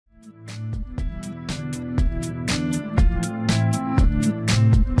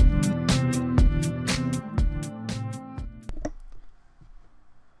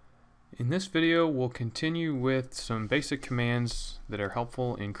this video, we'll continue with some basic commands that are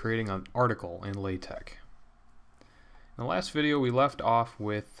helpful in creating an article in LaTeX. In the last video, we left off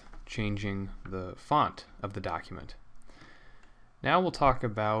with changing the font of the document. Now we'll talk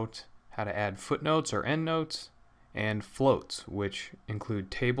about how to add footnotes or endnotes and floats, which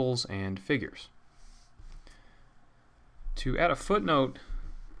include tables and figures. To add a footnote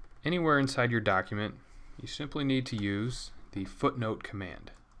anywhere inside your document, you simply need to use the footnote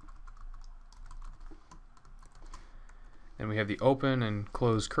command. And we have the open and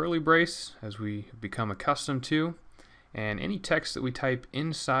close curly brace, as we become accustomed to, and any text that we type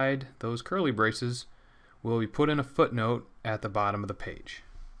inside those curly braces will be put in a footnote at the bottom of the page.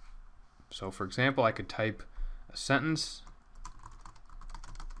 So for example, I could type a sentence,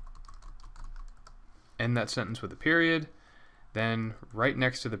 end that sentence with a period, then right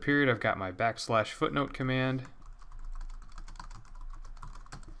next to the period I've got my \footnote command,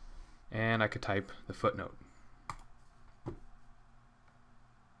 and I could type the footnote.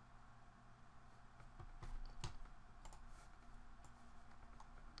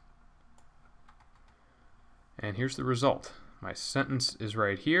 And here's the result. My sentence is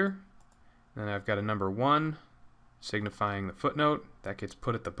right here. Then I've got a number 1 signifying the footnote. That gets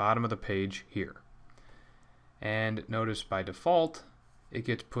put at the bottom of the page here. And notice by default, it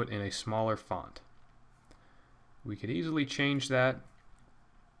gets put in a smaller font. We could easily change that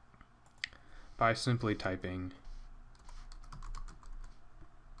by simply typing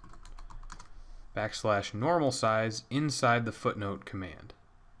 \normal size inside the footnote command.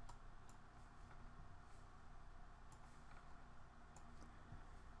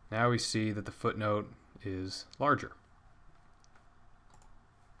 Now we see that the footnote is larger.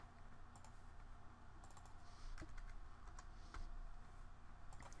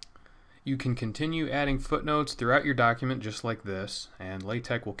 You can continue adding footnotes throughout your document just like this, and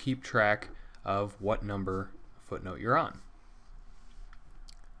LaTeX will keep track of what number footnote you're on.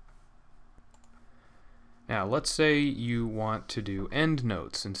 Now let's say you want to do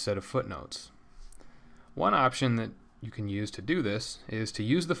endnotes instead of footnotes. One option that you can use to do this is to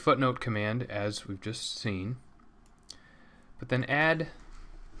use the footnote command as we've just seen, but then add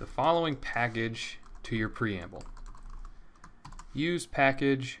the following package to your preamble. Use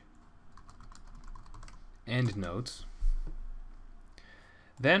package endnotes.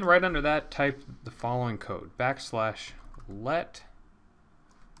 Then right under that type the following code: \let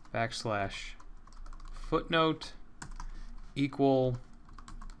 \footnote equal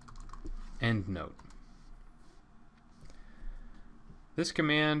endnote. This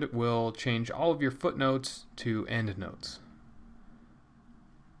command will change all of your footnotes to endnotes.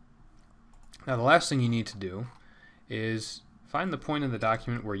 Now the last thing you need to do is find the point in the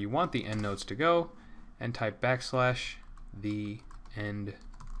document where you want the endnotes to go and type \the endnotes.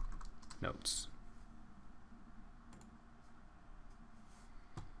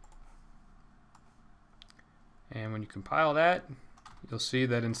 And when you compile that, you'll see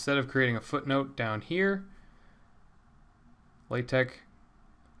that instead of creating a footnote down here, LaTeX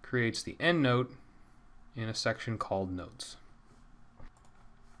creates the endnote in a section called Notes.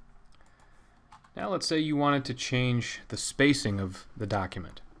 Now let's say you wanted to change the spacing of the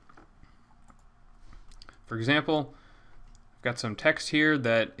document. For example, I've got some text here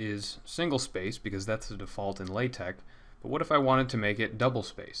that is single spaced because that's the default in LaTeX, but what if I wanted to make it double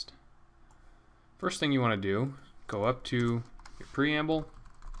spaced? First thing you want to do, go up to your preamble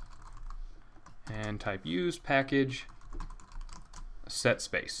and type use package set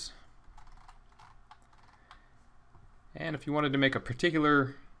space. And if you wanted to make a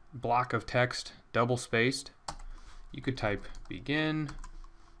particular block of text double spaced, you could type begin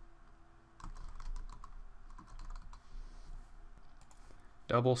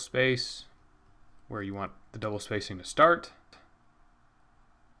double space where you want the double spacing to start,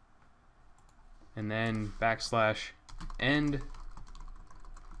 and then \end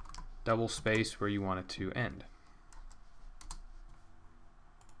double space where you want it to end.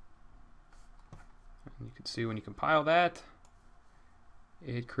 And you can see when you compile that,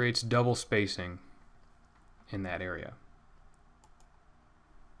 it creates double spacing in that area.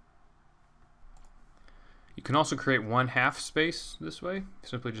 You can also create 1/2 space this way.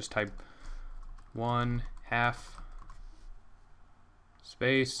 Simply just type 1/2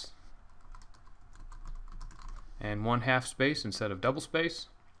 space and 1/2 space instead of double space.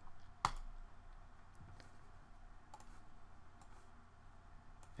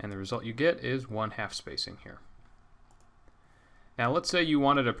 And the result you get is 1/2 spacing here. Now let's say you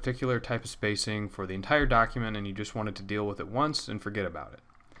wanted a particular type of spacing for the entire document and you just wanted to deal with it once and forget about it.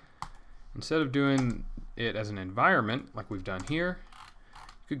 Instead of doing it as an environment like we've done here,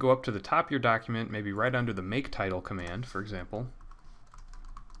 you You could go up to the top of your document, maybe right under the make title command, for example,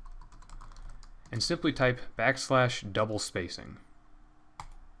 and simply type / double spacing.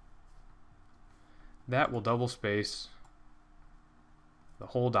 That will double space the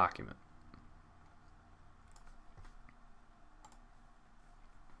whole document.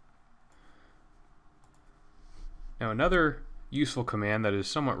 Now another useful command that is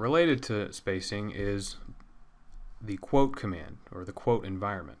somewhat related to spacing is the quote command, or the quote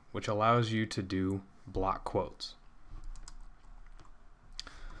environment, which allows you to do block quotes.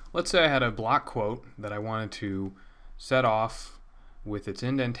 Let's say I had a block quote that I wanted to set off with its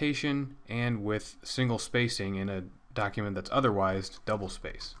indentation and with single spacing in a document that's otherwise double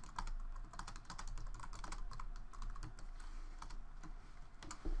spaced.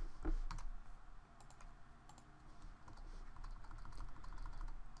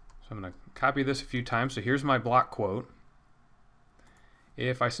 So I'm going to copy this a few times. So here's my block quote.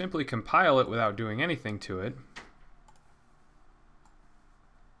 If I simply compile it without doing anything to it,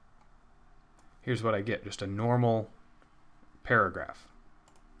 here's what I get, just a normal paragraph.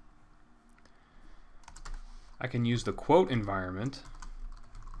 I can use the quote environment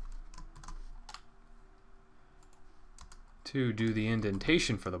to do the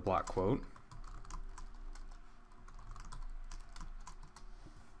indentation for the block quote.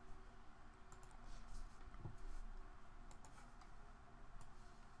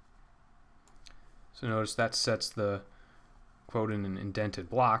 So notice that sets the quote in an indented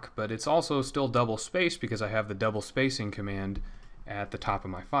block, but it's also still double spaced because I have the double spacing command at the top of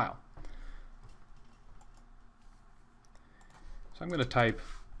my file. So I'm going to type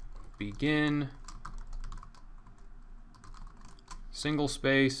begin single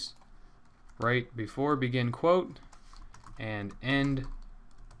space right before begin quote and end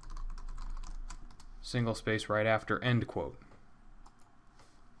single space right after end quote.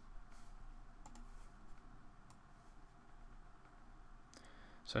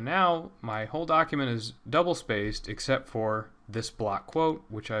 So now my whole document is double spaced except for this block quote,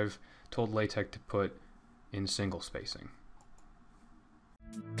 which I've told LaTeX to put in single spacing.